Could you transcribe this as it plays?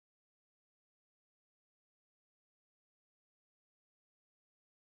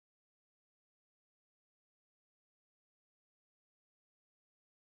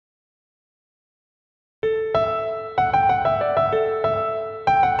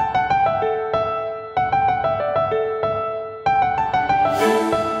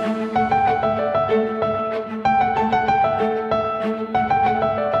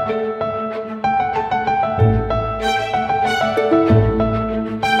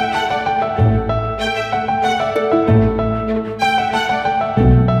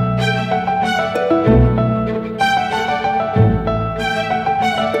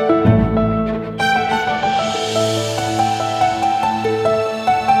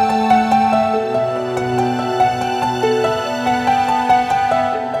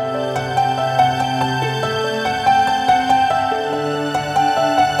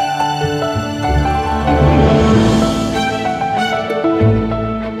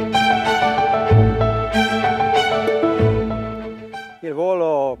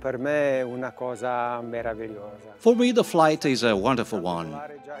una cosa meravigliosa. For me, the flight is a wonderful one.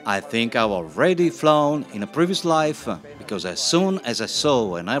 I think I've already flown in a previous life because as soon as I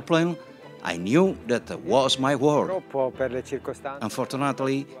saw an airplane, I knew that was my world. Purtroppo per le circostanze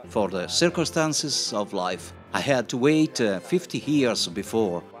Unfortunately, for the circumstances of life, I had to wait 50 years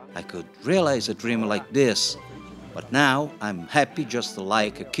before I could realize a dream like this. But now I'm happy just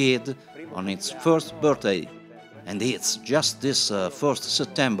like a kid on its first birthday. And it's just this 1st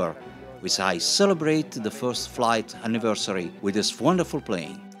September, which I celebrate the first flight anniversary with this wonderful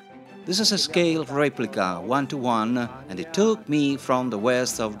plane. This is a scale replica 1:1, and it took me from the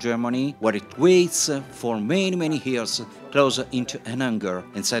west of Germany, where it waits for many years, closer into an hangar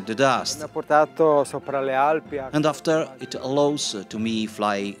inside the dust. mi ha portato sopra le Alpi And after it allows to me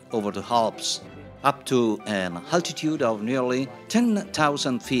fly over the Alps, up to an altitude of nearly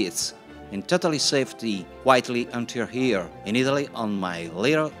 10,000 feet, in totally safety, quietly until here, in Italy, on my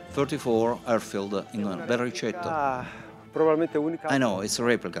Lira 34 airfield in Baricetto. probabilmente unica. I know, it's a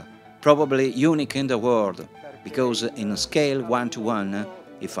replica, probably unique in the world, because in a scale 1:1,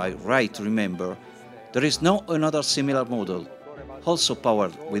 if I right remember, there is no another similar model, also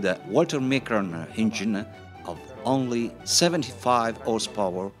powered with a Walter Micron engine of only 75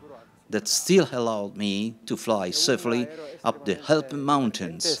 horsepower, that still allowed me to fly safely up the Alp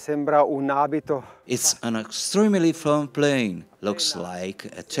mountains. Sembra un abito. It's an extremely firm plane, looks like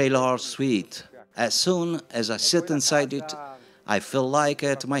a tailored suite. As soon as I sit inside it, I feel like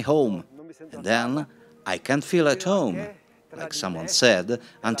at my home, and then I can't feel at home, like someone said,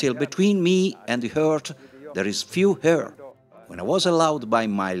 until between me and the earth there is few air. When I was allowed by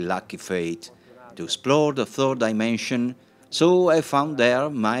my lucky fate to explore the third dimension, so I found there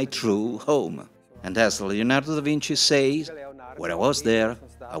my true home. And as Leonardo da Vinci says, when I was there,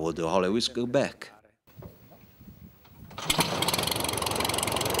 I would always go back.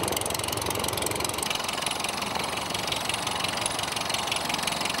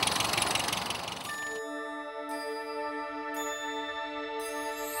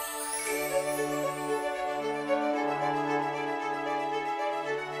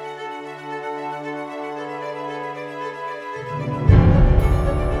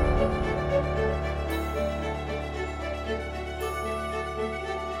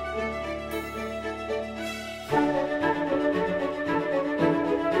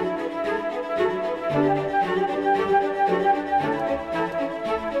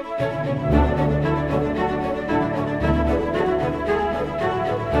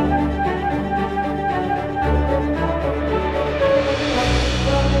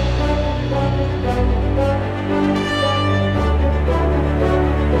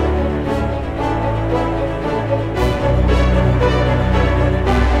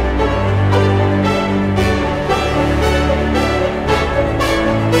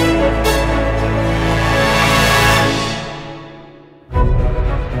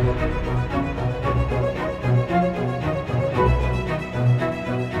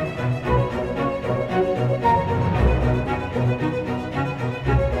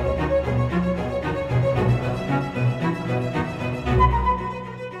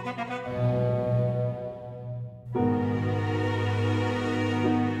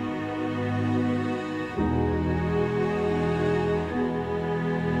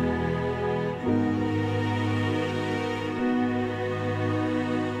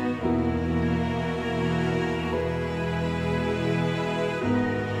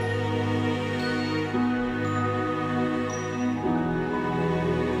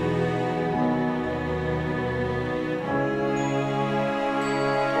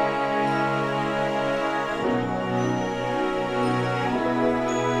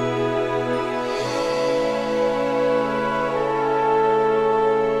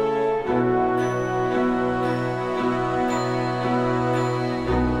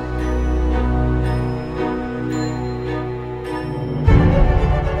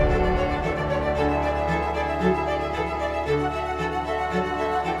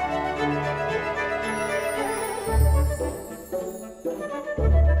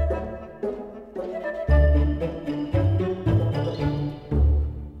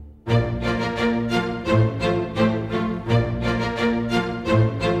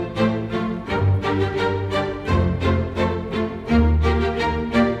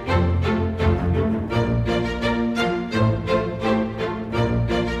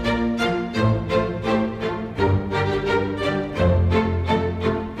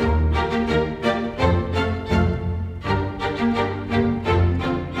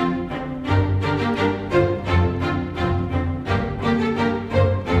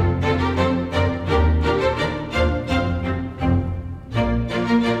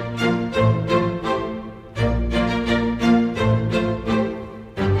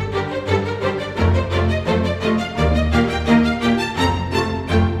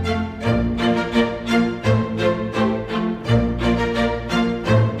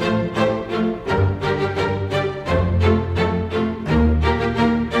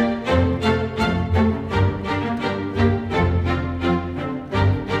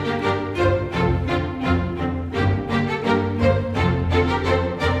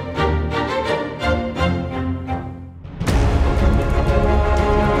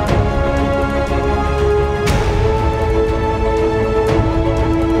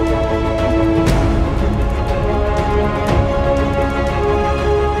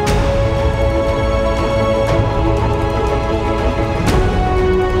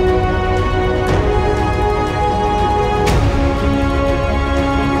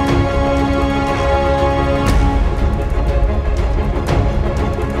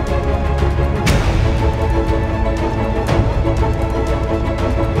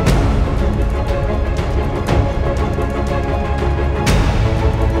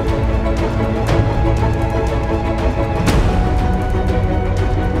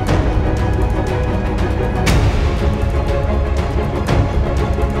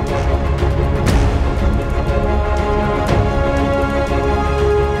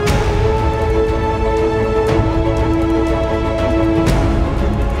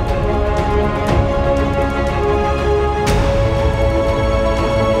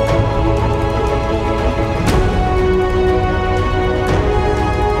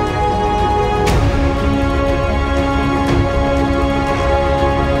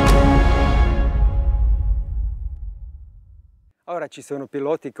 ci sono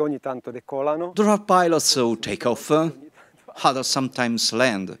piloti che ogni tanto decollano. There are pilots who take off, others sometimes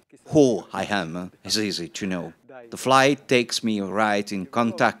land. Who I am is easy to know. The flight takes me right in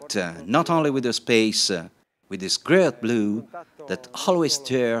contact not only with the space, with this great blue that always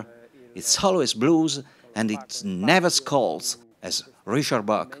there, it's always blues and it never scolds, as Richard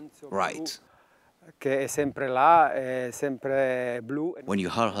Bach writes. Che è sempre là, è sempre blu. When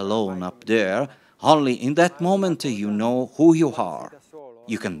you are alone up there, only in that moment you know who you are.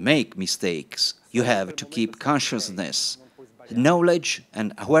 You can make mistakes. You have to keep consciousness, knowledge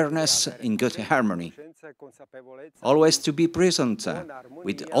and awareness in good harmony. Always to be present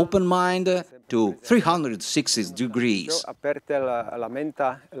with open mind to 360 degrees.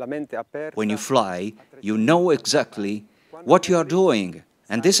 When you fly, you know exactly what you are doing.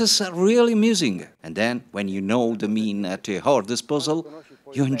 And this is really amusing. And then, when you know the mean at your disposal,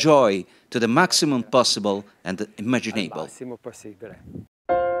 you enjoy to the maximum possible and imaginable.